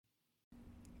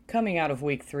Coming out of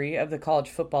week 3 of the college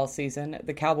football season,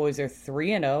 the Cowboys are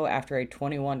 3-0 after a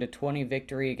 21-20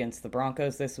 victory against the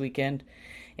Broncos this weekend.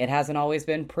 It hasn't always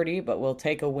been pretty, but we'll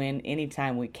take a win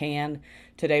anytime we can.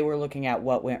 Today we're looking at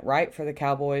what went right for the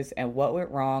Cowboys and what went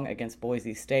wrong against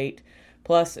Boise State.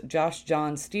 Plus, Josh,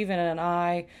 John, Steven, and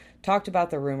I talked about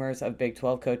the rumors of Big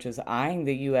 12 coaches eyeing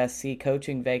the USC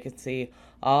coaching vacancy,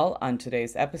 all on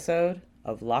today's episode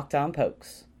of Locked On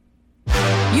Pokes.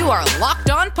 You are Locked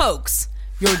On Pokes,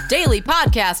 your daily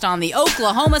podcast on the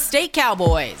Oklahoma State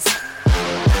Cowboys.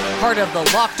 Part of the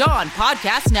Locked On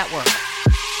Podcast Network,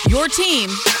 your team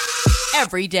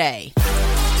every day.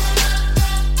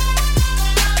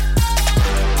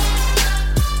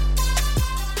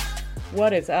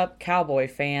 What is up, Cowboy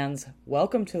fans?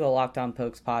 Welcome to the Locked On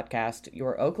Pokes podcast,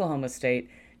 your Oklahoma State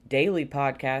daily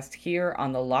podcast here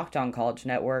on the Locked On College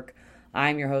Network.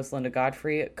 I'm your host, Linda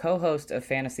Godfrey, co-host of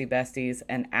Fantasy Besties,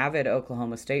 an avid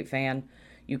Oklahoma State fan.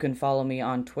 You can follow me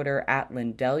on Twitter at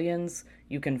Lindellians.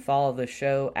 You can follow the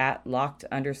show at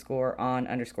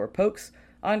Locked_on_Pokes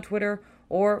on Twitter,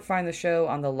 or find the show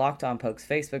on the Locked On Pokes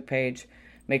Facebook page.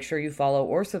 Make sure you follow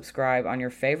or subscribe on your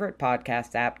favorite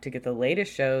podcast app to get the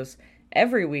latest shows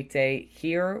every weekday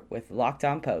here with Locked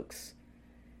On Pokes.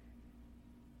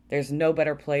 There's no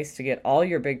better place to get all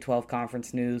your Big 12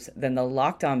 conference news than the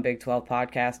Locked On Big 12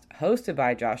 podcast hosted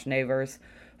by Josh Neighbors.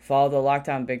 Follow the Locked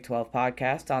On Big 12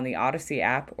 podcast on the Odyssey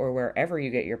app or wherever you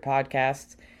get your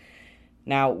podcasts.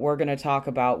 Now, we're going to talk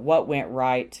about what went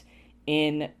right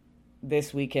in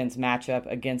this weekend's matchup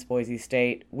against Boise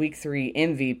State. Week 3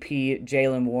 MVP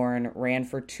Jaylen Warren ran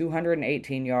for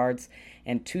 218 yards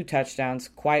and 2 touchdowns,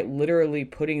 quite literally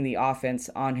putting the offense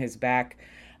on his back.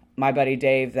 My buddy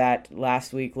Dave that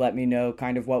last week let me know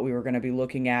kind of what we were going to be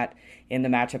looking at in the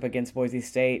matchup against Boise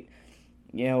State.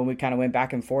 You know, we kind of went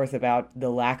back and forth about the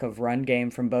lack of run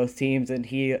game from both teams, and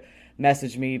he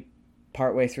messaged me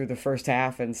partway through the first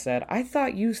half and said, I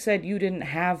thought you said you didn't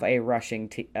have a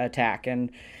rushing attack.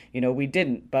 And, you know, we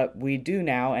didn't, but we do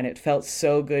now, and it felt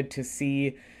so good to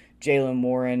see Jaylen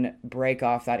Warren break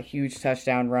off that huge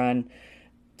touchdown run.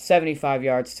 75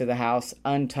 yards to the house,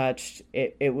 untouched.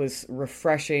 It was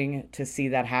refreshing to see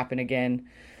that happen again.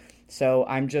 So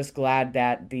I'm just glad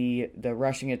that the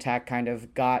rushing attack kind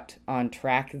of got on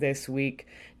track this week.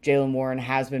 Jaylen Warren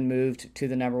has been moved to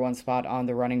the number 1 spot on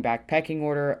the running back pecking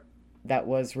order that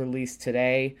was released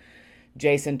today.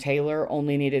 Jason Taylor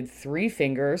only needed 3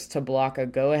 fingers to block a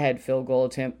go-ahead field goal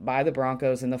attempt by the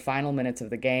Broncos in the final minutes of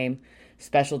the game.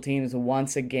 Special teams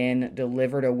once again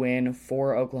delivered a win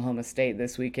for Oklahoma State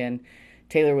this weekend.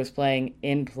 Taylor was playing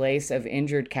in place of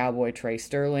injured Cowboy Trey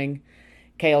Sterling.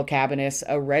 Cale Cabanis,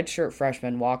 a redshirt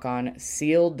freshman walk-on,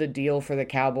 sealed the deal for the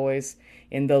Cowboys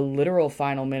in the literal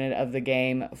final minute of the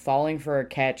game, falling for a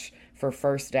catch for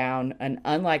first down. An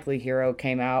unlikely hero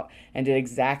came out and did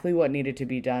exactly what needed to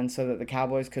be done so that the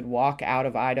Cowboys could walk out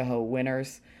of Idaho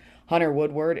winners. Hunter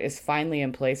Woodward is finally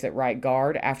in place at right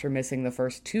guard after missing the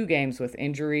first 2 games with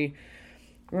injury.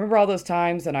 Remember all those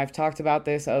times, and I've talked about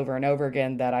this over and over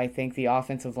again, that I think the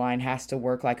offensive line has to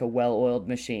work like a well-oiled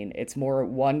machine. It's more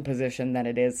one position than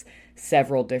it is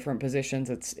several different positions.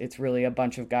 It's really a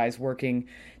bunch of guys working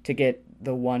to get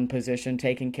the one position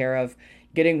taken care of.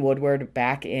 Getting Woodward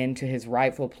back into his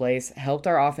rightful place helped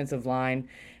our offensive line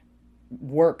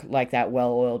work like that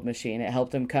well-oiled machine. It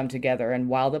helped them come together, and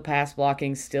while the pass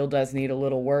blocking still does need a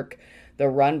little work, the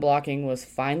run blocking was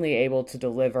finally able to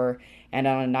deliver, and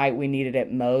on a night we needed it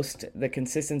most, the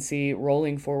consistency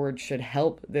rolling forward should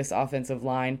help this offensive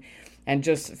line, and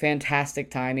just fantastic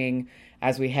timing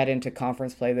as we head into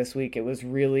conference play this week. It was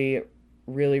really,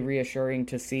 really reassuring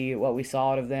to see what we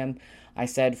saw out of them. I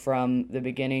said from the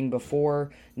beginning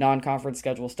before non-conference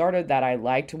schedule started that I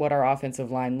liked what our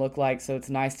offensive line looked like, so it's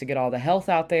nice to get all the health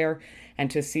out there and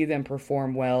to see them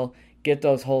perform well, get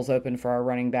those holes open for our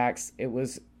running backs. It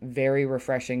was very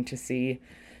refreshing to see.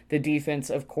 The defense,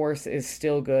 of course, is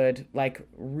still good, like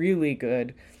really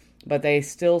good, but they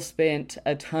still spent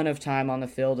a ton of time on the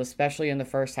field, especially in the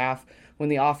first half when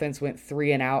the offense went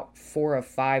 3 and out 4 of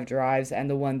 5 drives, and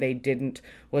the one they didn't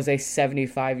was a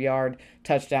 75-yard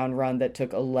touchdown run that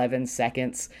took 11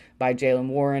 seconds by Jaylen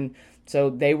Warren. So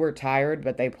they were tired,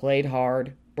 but they played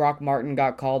hard. Brock Martin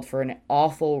got called for an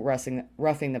awful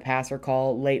roughing the passer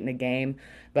call late in the game,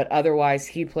 but otherwise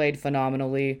he played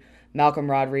phenomenally. Malcolm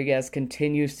Rodriguez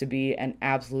continues to be an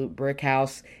absolute brick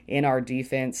house in our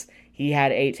defense. He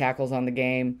had 8 tackles on the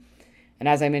game. And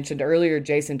as I mentioned earlier,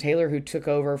 Jason Taylor, who took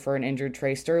over for an injured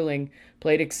Trey Sterling,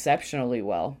 played exceptionally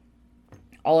well.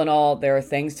 All in all, there are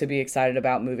things to be excited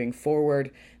about moving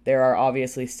forward. There are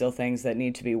obviously still things that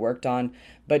need to be worked on,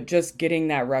 but just getting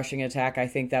that rushing attack, I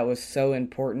think that was so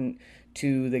important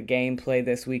to the gameplay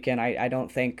this weekend. I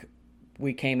don't think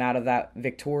we came out of that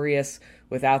victorious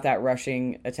without that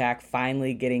rushing attack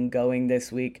finally getting going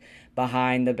this week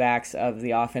behind the backs of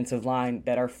the offensive line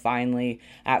that are finally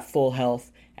at full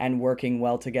health and working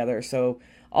well together. So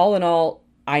all in all,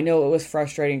 I know it was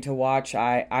frustrating to watch.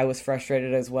 I was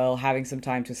frustrated as well, having some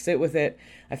time to sit with it.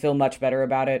 I feel much better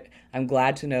about it. I'm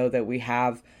glad to know that we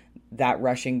have that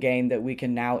rushing game that we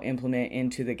can now implement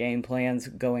into the game plans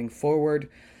going forward.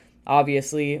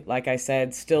 Obviously, like I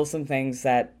said, still some things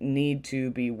that need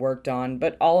to be worked on,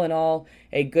 but all in all,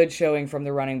 a good showing from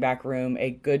the running back room,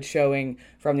 a good showing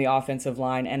from the offensive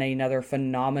line, and another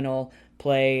phenomenal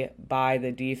play by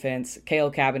the defense.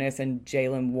 Cale Cabanis and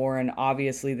Jaylen Warren,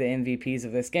 obviously the MVPs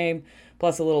of this game,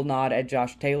 plus a little nod at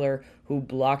Josh Taylor, who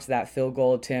blocked that field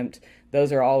goal attempt.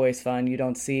 Those are always fun. You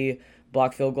don't see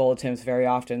blocked field goal attempts very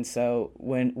often, so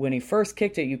when he first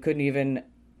kicked it, you couldn't even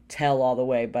tell all the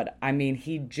way, but I mean,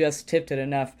 he just tipped it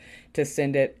enough to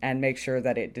send it and make sure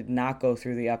that it did not go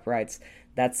through the uprights.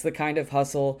 That's the kind of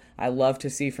hustle I love to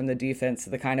see from the defense.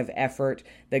 The kind of effort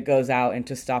that goes out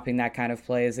into stopping that kind of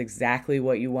play is exactly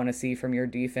what you want to see from your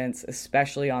defense,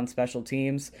 especially on special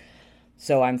teams.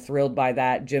 So I'm thrilled by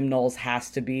that. Jim Knowles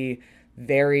has to be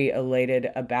very elated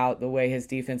about the way his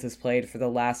defense has played for the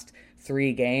last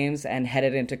 3 games and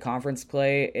headed into conference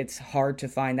play. It's hard to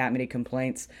find that many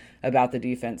complaints about the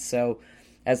defense. So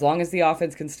as long as the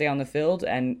offense can stay on the field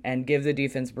and give the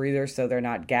defense breathers so they're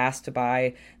not gassed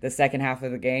by the second half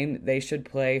of the game, they should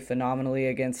play phenomenally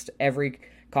against every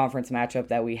conference matchup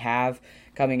that we have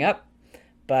coming up.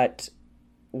 But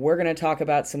we're going to talk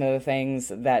about some of the things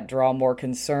that draw more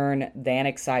concern than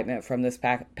excitement from this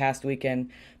past weekend.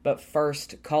 But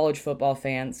first, college football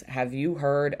fans, have you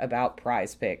heard about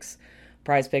Prize Picks?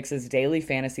 Prize Picks is daily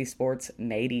fantasy sports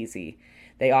made easy.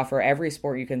 They offer every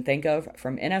sport you can think of,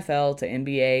 from NFL to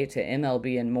NBA to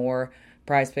MLB and more.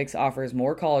 Prize Picks offers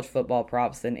more college football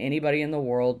props than anybody in the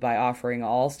world by offering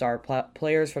all-star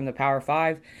players from the Power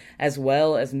 5, as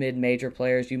well as mid-major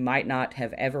players you might not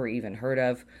have ever even heard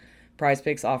of. Prize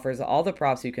Picks offers all the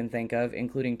props you can think of,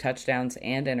 including touchdowns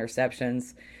and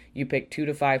interceptions. You pick 2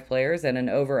 to 5 players and an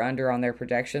over-under on their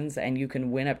projections, and you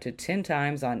can win up to 10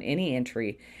 times on any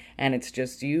entry, and it's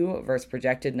just you versus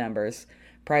projected numbers.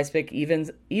 PrizePick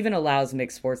even allows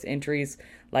mixed sports entries,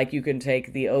 like you can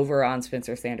take the over on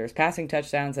Spencer Sanders passing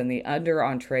touchdowns and the under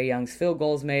on Trae Young's field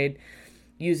goals made.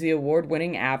 Use the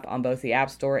award-winning app on both the App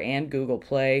Store and Google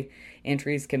Play.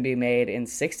 Entries can be made in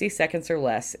 60 seconds or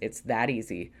less. It's that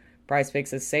easy.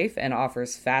 PrizePicks is safe and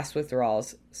offers fast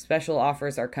withdrawals. Special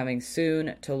offers are coming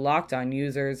soon to locked-on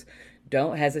users.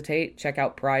 Don't hesitate. Check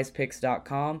out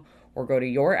prizepicks.com or go to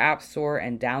your app store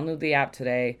and download the app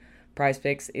today.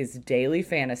 PrizePicks is daily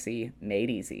fantasy made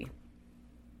easy.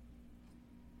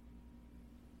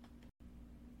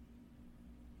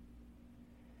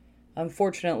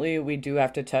 Unfortunately, we do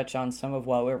have to touch on some of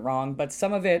what went wrong, but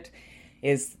some of it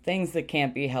is things that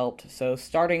can't be helped. So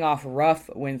starting off rough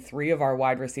when 3 of our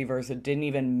wide receivers didn't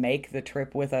even make the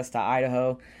trip with us to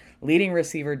Idaho. Leading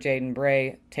receiver Jaden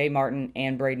Bray, Tay Martin,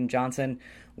 and Braden Johnson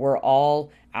were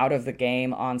all out of the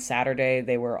game on Saturday.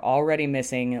 They were already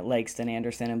missing Langston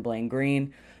Anderson and Blaine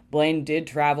Green. Blaine did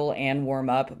travel and warm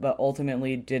up, but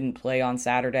ultimately didn't play on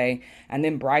Saturday. And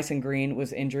then Bryson Green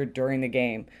was injured during the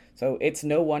game. So it's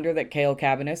no wonder that Cale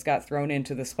Cabanis got thrown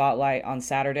into the spotlight on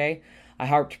Saturday. I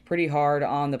harped pretty hard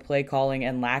on the play calling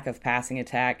and lack of passing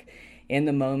attack in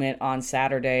the moment on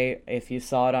Saturday. If you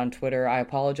saw it on Twitter, I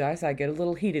apologize. I get a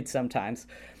little heated sometimes.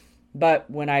 But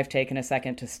when I've taken a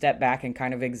second to step back and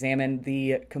kind of examine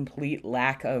the complete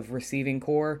lack of receiving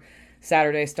core,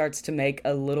 Saturday starts to make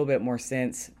a little bit more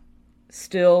sense.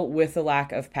 Still, with the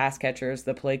lack of pass catchers,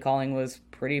 the play calling was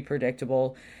pretty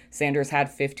predictable. Sanders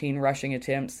had 15 rushing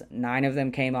attempts. 9 of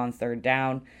them came on third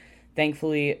down.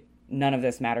 Thankfully, none of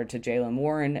this mattered to Jaylen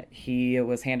Warren. He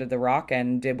was handed the rock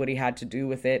and did what he had to do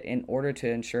with it in order to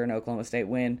ensure an Oklahoma State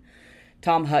win.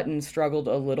 Tom Hutton struggled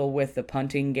a little with the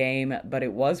punting game, but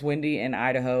it was windy in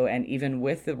Idaho, and even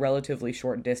with the relatively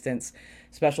short distance,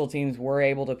 special teams were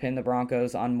able to pin the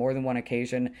Broncos on more than one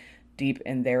occasion deep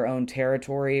in their own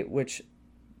territory, which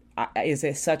is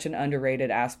such an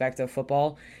underrated aspect of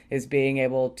football, is being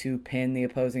able to pin the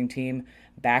opposing team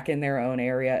back in their own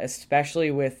area,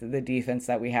 especially with the defense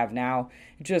that we have now.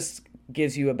 It just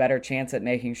gives you a better chance at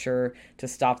making sure to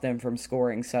stop them from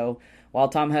scoring. So while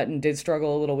Tom Hutton did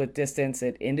struggle a little with distance,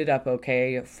 it ended up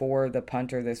okay for the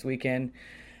punter this weekend.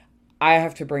 I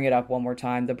have to bring it up one more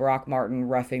time. The Brock Martin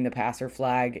roughing the passer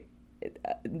flag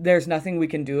there's nothing we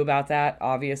can do about that.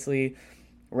 Obviously,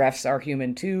 refs are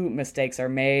human too. Mistakes are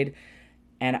made.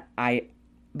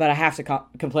 But I have to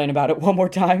complain about it one more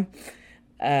time.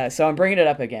 So I'm bringing it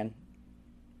up again.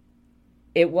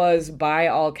 It was, by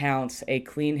all counts, a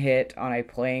clean hit on a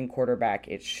playing quarterback.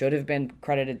 It should have been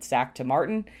credited sack to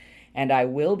Martin, and I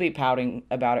will be pouting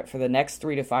about it for the next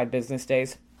 3 to 5 business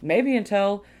days, maybe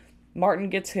until Martin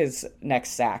gets his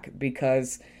next sack,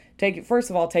 because first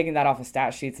of all, taking that off a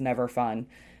stat sheet's never fun,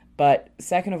 but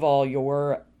second of all,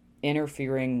 you're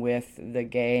interfering with the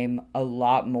game a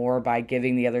lot more by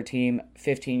giving the other team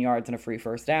 15 yards and a free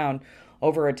first down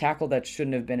over a tackle that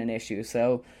shouldn't have been an issue.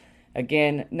 So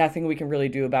again, nothing we can really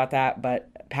do about that,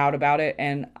 but pout about it,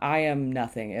 and I am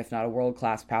nothing if not a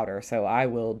world-class pouter, so I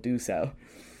will do so.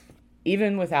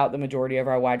 Even without the majority of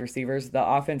our wide receivers, the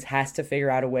offense has to figure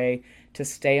out a way to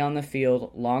stay on the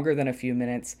field longer than a few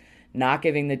minutes. Not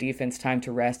giving the defense time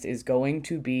to rest is going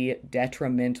to be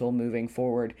detrimental moving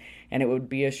forward, and it would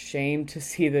be a shame to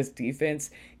see this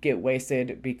defense get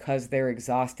wasted because they're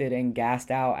exhausted and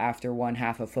gassed out after one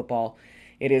half of football.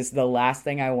 It is the last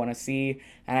thing I want to see,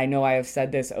 and I know I have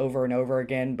said this over and over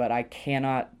again, but I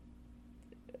can't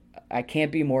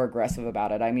be more aggressive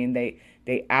about it. I mean,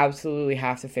 they absolutely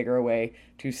have to figure a way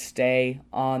to stay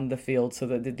on the field so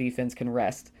that the defense can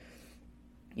rest.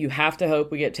 You have to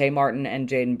hope we get Tay Martin and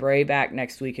Jaden Bray back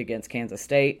next week against Kansas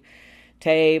State.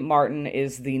 Tay Martin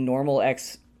is the normal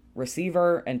X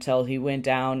receiver until he went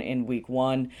down in week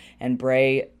 1, and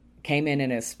Bray came in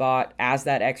his spot as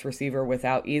that X receiver.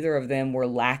 Without either of them, we're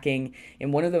lacking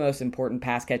in one of the most important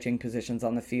pass catching positions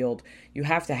on the field. You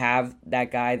have to have that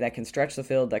guy that can stretch the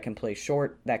field, that can play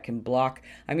short, that can block.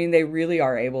 I mean, they really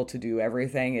are able to do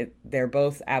everything. They're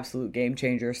both absolute game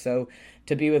changers. So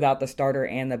to be without the starter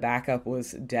and the backup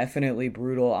was definitely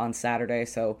brutal on Saturday.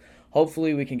 So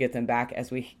hopefully we can get them back as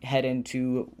we head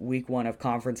into week 1 of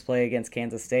conference play against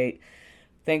Kansas State.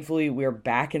 Thankfully, we're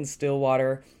back in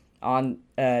Stillwater on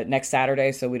next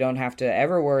Saturday, so we don't have to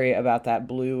ever worry about that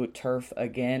blue turf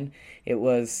again. It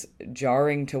was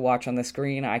jarring to watch on the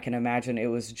screen. I can imagine it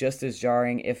was just as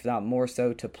jarring, if not more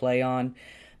so, to play on.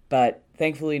 But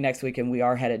thankfully, next weekend we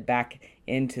are headed back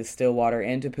into Stillwater,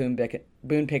 into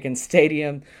Boone Pickens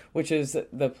Stadium, which is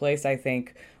the place I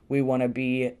think we want to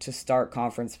be to start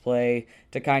conference play,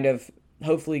 to kind of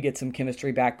hopefully get some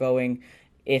chemistry back going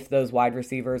if those wide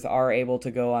receivers are able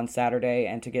to go on Saturday,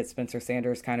 and to get Spencer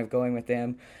Sanders kind of going with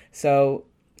them. So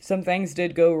some things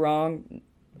did go wrong.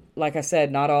 Like I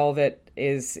said, not all of it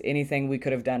is anything we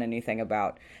could have done anything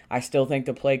about. I still think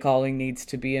the play calling needs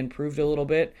to be improved a little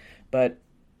bit, but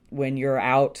when you're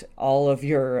out all of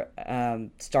your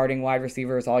starting wide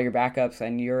receivers, all your backups,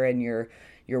 and you're in your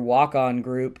walk-on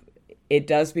group, it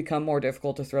does become more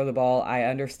difficult to throw the ball. I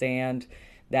understand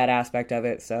that aspect of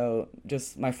it. So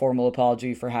just my formal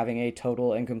apology for having a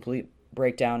total and complete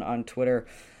breakdown on Twitter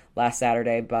last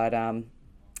Saturday. But,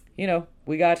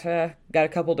 we got a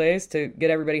couple days to get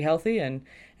everybody healthy and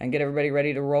get everybody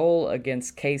ready to roll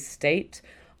against K-State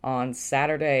on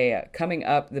Saturday. Coming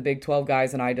up, the Big 12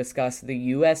 guys and I discuss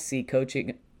the USC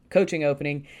coaching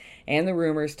opening and the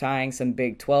rumors tying some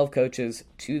Big 12 coaches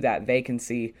to that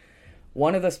vacancy.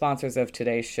 One of the sponsors of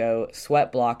today's show,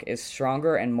 Sweat Block, is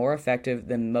stronger and more effective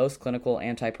than most clinical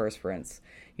antiperspirants.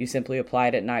 You simply apply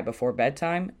it at night before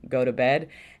bedtime, go to bed,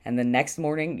 and the next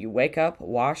morning you wake up,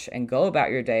 wash, and go about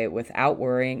your day without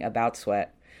worrying about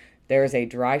sweat. There is a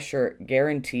dry shirt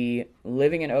guarantee.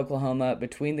 Living in Oklahoma,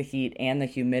 between the heat and the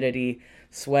humidity,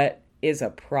 sweat is a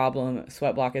problem.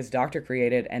 Sweat Block is doctor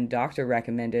created and doctor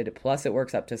recommended, plus it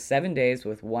works up to 7 days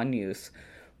with one use.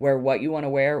 Wear what you want to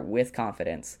wear with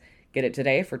confidence. Get it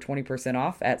today for 20%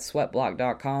 off at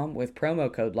sweatblock.com with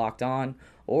promo code LOCKEDON,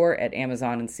 or at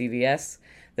Amazon and CVS.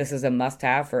 This is a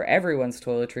must-have for everyone's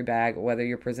toiletry bag, whether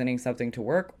you're presenting something to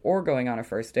work or going on a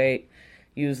first date.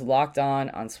 Use Locked On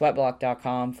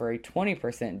sweatblock.com for a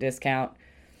 20% discount.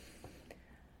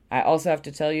 I also have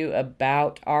to tell you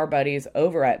about our buddies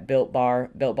over at Built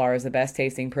Bar. Built Bar is the best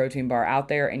tasting protein bar out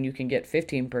there, and you can get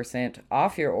 15%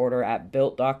 off your order at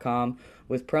built.com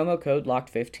with promo code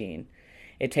LOCKED15.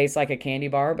 It tastes like a candy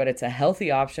bar, but it's a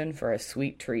healthy option for a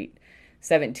sweet treat.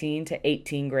 17 to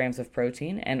 18 grams of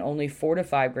protein and only 4 to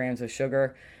 5 grams of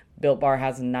sugar. Built Bar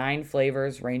has 9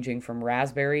 flavors ranging from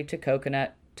raspberry to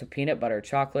coconut to peanut butter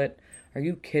chocolate. Are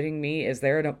you kidding me? Is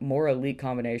there a more elite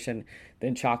combination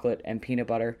than chocolate and peanut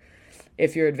butter?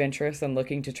 If you're adventurous and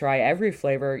looking to try every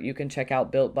flavor, you can check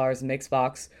out Built Bar's Mix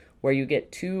Box, where you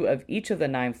get 2 of each of the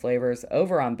 9 flavors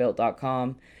over on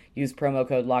Built.com. Use promo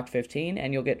code LOCKED15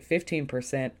 and you'll get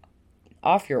 15%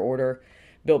 off your order.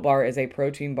 Built Bar is a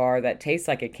protein bar that tastes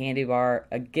like a candy bar.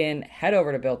 Again, head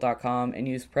over to Built.com and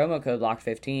use promo code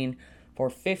LOCKED15 for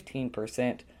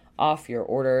 15% off your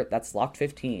order. That's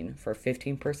LOCKED15 for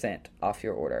 15% off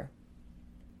your order.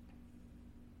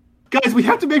 Guys, we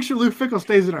have to make sure Luke Fickell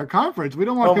stays in our conference. We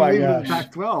don't want him leaving the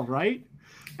Pac-12, right?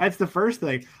 That's the first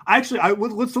thing. Let's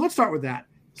start with that.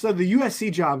 So the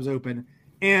USC job is open,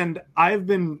 and I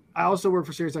also work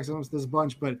for Sirius XM this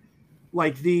bunch, but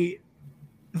like the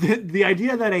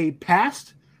idea that a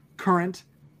past, current,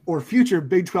 or future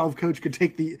Big 12 coach could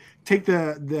take the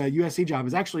USC job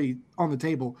is actually on the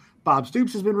table. Bob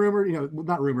Stoops has been rumored,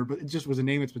 not rumored, but it just was a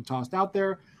name that's been tossed out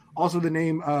there. Also, the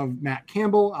name of Matt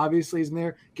Campbell obviously is in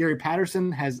there. Gary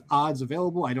Patterson has odds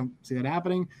available. I don't see that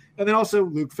happening. And then also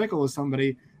Luke Fickell is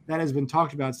somebody that has been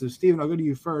talked about. So, Stephen, I'll go to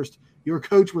you first. Your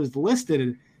coach was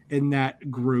listed in that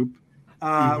group.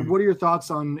 What are your thoughts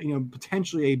on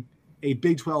potentially a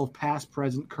Big 12 past,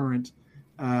 present, current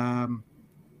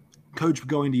coach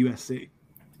going to USC?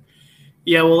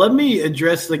 Yeah, well, let me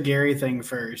address the Gary thing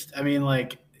first. I mean,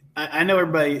 I know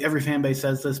every fan base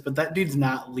says this, but that dude's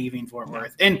not leaving Fort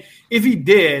Worth. And if he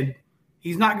did,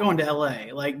 he's not going to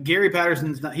LA. Like Gary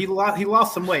Patterson's not. He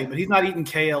lost some weight, but he's not eating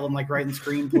kale and writing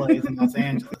screenplays in Los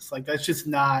Angeles.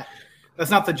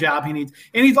 That's not the job he needs.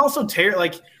 And he's also terrible.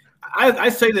 I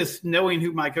say this knowing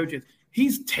who my coach is.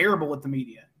 He's terrible with the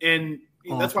media, and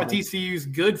that's why TCU's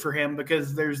good for him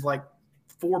because there's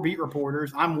 4 beat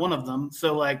reporters. I'm one of them,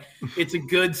 so it's a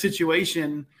good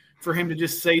situation for him to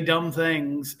just say dumb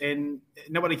things and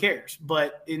nobody cares.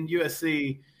 But in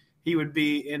USC, he would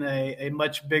be in a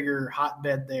much bigger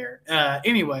hotbed there.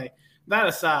 Anyway, that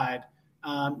aside,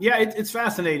 it's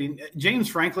fascinating. James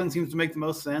Franklin seems to make the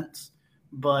most sense,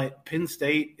 but Penn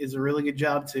State is a really good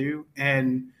job too.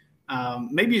 And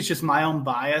maybe it's just my own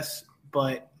bias,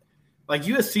 but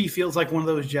USC feels like one of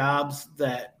those jobs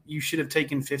that you should have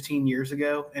taken 15 years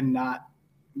ago and not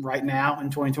right now in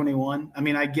 2021. I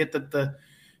mean, I get that the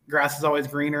grass is always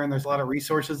greener and there's a lot of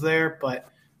resources there, but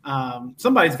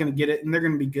somebody's going to get it and they're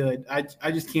going to be good.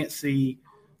 I just can't see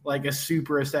a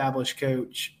super established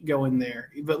coach going there.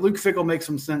 But Luke Fickell makes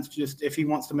some sense. Just if he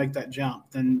wants to make that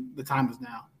jump, then the time is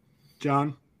now.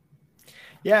 John?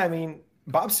 Yeah, I mean,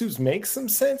 Bob Stoops makes some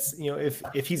sense,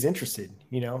 if he's interested,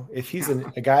 if he's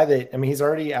a guy that, he's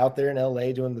already out there in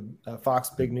LA doing the Fox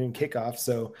Big Noon kickoff.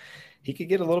 So he could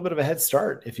get a little bit of a head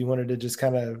start if he wanted to just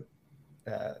kind of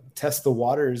test the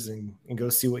waters and go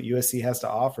see what USC has to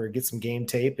offer, get some game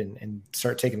tape and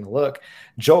start taking a look.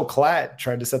 Joel Klatt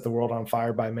tried to set the world on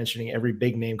fire by mentioning every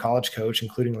big name college coach,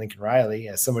 including Lincoln Riley,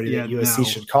 as somebody that USC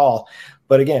should call.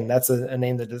 But again, that's a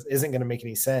name that isn't going to make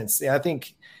any sense. Yeah, I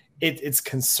think it's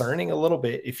concerning a little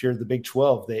bit if you're the Big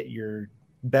 12 that your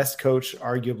best coach,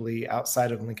 arguably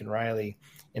outside of Lincoln Riley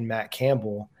and Matt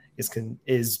Campbell,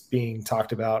 is being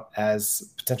talked about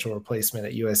as potential replacement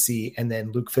at USC, and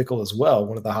then Luke Fickell as well,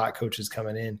 one of the hot coaches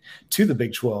coming in to the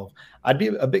Big 12. I'd be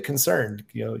a bit concerned.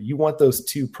 You want those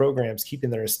two programs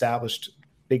keeping their established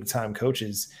big time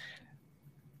coaches.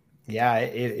 Yeah,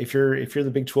 if you're the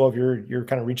Big 12, you're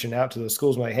kind of reaching out to those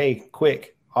schools like, hey,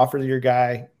 quick, offer your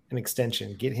guy an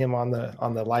extension, get him on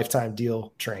the lifetime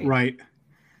deal train. Right,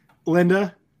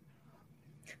 Linda.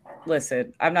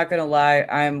 Listen, I'm not going to lie.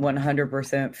 I'm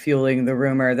 100% fueling the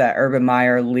rumor that Urban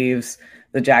Meyer leaves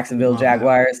the Jacksonville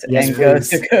Jaguars and goes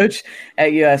to coach at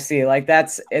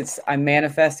USC. I'm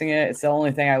manifesting it. It's the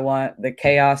only thing I want. The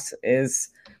chaos is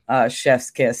chef's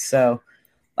kiss. So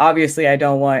obviously I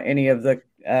don't want any of the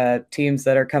teams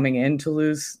that are coming in to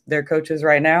lose their coaches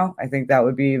right now. I think that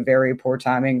would be very poor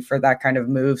timing for that kind of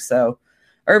move. So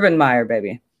Urban Meyer,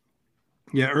 baby.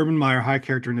 Yeah, Urban Meyer, high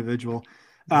character individual.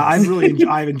 I've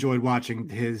enjoyed watching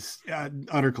his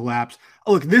utter collapse.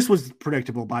 Oh, look, this was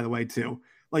predictable, by the way, too.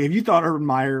 If you thought Urban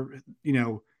Meyer,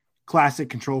 classic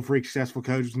control freak, successful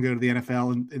coach was going to go to the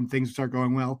NFL and things would start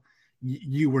going well,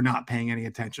 you were not paying any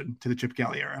attention to the Chip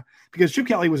Kelly era, because Chip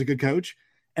Kelly was a good coach.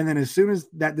 And then as soon as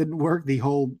that didn't work, the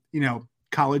whole,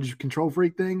 college control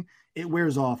freak thing, it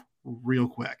wears off real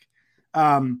quick.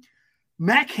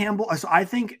 Matt Campbell. So I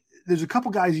think there's a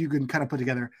couple guys you can kind of put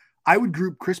together. I would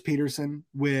group Chris Peterson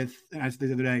with, and I said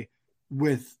the other day,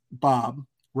 with Bob,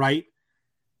 right?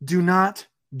 Do not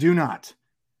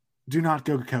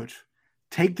go coach.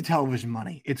 Take the television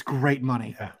money. It's great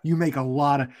money. Yeah. You make a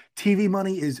lot of TV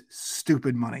money is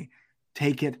stupid money.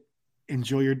 Take it.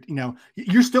 Enjoy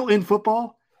you're still in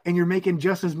football and you're making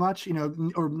just as much,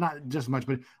 or not just as much,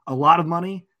 but a lot of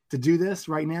money to do this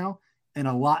right now and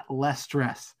a lot less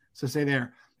stress. So say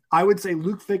there. I would say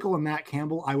Luke Fickell and Matt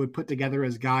Campbell I would put together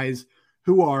as guys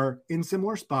who are in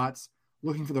similar spots,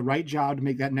 looking for the right job to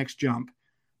make that next jump,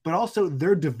 but also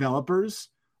they're developers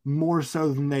more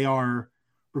so than they are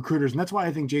recruiters. And that's why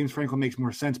I think James Franklin makes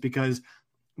more sense, because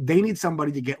they need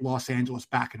somebody to get Los Angeles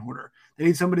back in order. They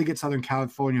need somebody to get Southern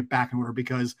California back in order,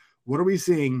 because what are we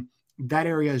seeing? That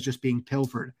area is just being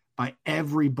pilfered by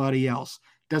everybody else.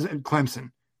 Doesn't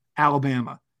Clemson,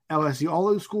 Alabama, LSU, all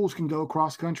those schools can go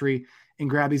across country and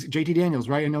grab these. JT Daniels,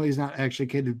 right? I know he's not actually a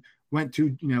kid who went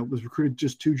to, was recruited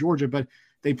just to Georgia, but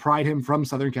they pried him from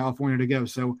Southern California to go.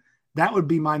 So that would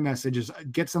be my message, is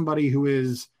get somebody who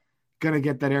is going to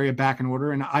get that area back in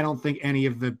order. And I don't think any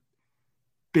of the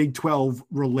Big 12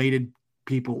 related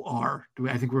people are.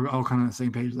 I think we're all kind of on the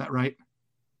same page with that, right?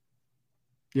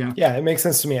 Yeah. Yeah, it makes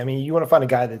sense to me. I mean, you want to find a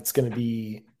guy that's going to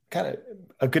be kind of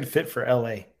a good fit for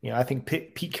LA. I think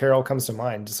Pete Carroll comes to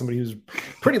mind, just somebody who's a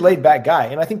pretty laid back guy.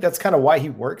 And I think that's kind of why he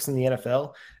works in the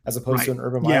NFL as opposed to an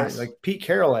Urban Meyer. Yes. Like Pete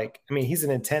Carroll, he's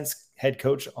an intense head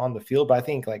coach on the field, but I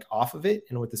think off of it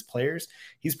and with his players,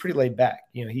 he's pretty laid back.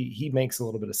 He makes a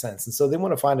little bit of sense. And so they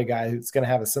want to find a guy who's going to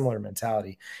have a similar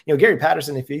mentality. Gary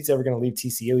Patterson, if he's ever going to leave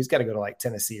TCU, he's got to go to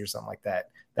Tennessee or something like that.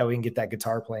 That we can get that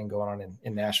guitar playing going on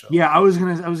in Nashville. Yeah, I was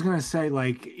gonna say,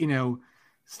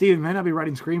 Steven may not be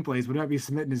writing screenplays, but might be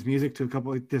submitting his music to a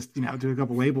couple to a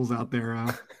couple labels out there,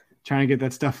 trying to get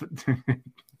that stuff.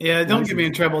 Yeah, don't get me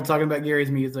in trouble talking about Gary's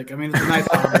music. I mean, it's a nice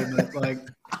hobby, but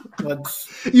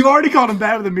let's. You've already called him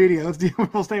bad with the media.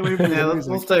 We'll stay away from it. Yeah,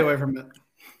 we'll stay away from it.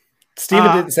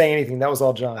 Steven didn't say anything. That was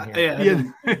all John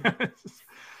here. Yeah.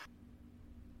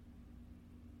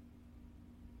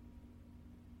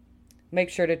 Make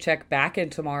sure to check back in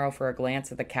tomorrow for a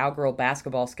glance at the Cowgirl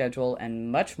basketball schedule and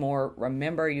much more.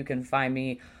 Remember, you can find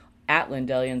me at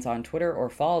Lindellians on Twitter, or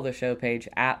follow the show page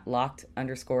at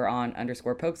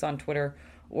locked_on_pokes on Twitter,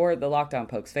 or the Locked On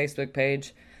Pokes Facebook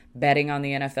page. Betting on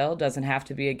the NFL doesn't have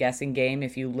to be a guessing game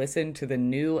if you listen to the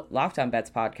new Locked On Bets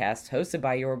podcast hosted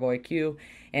by your boy Q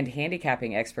and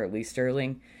handicapping expert Lee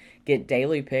Sterling. Get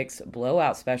daily picks,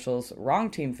 blowout specials, wrong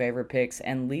team favorite picks,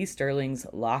 and Lee Sterling's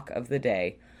lock of the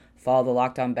day. Follow the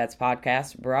Locked On Bets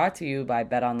podcast, brought to you by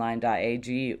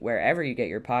betonline.ag, wherever you get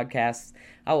your podcasts.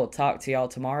 I will talk to y'all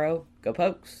tomorrow. Go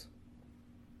Pokes!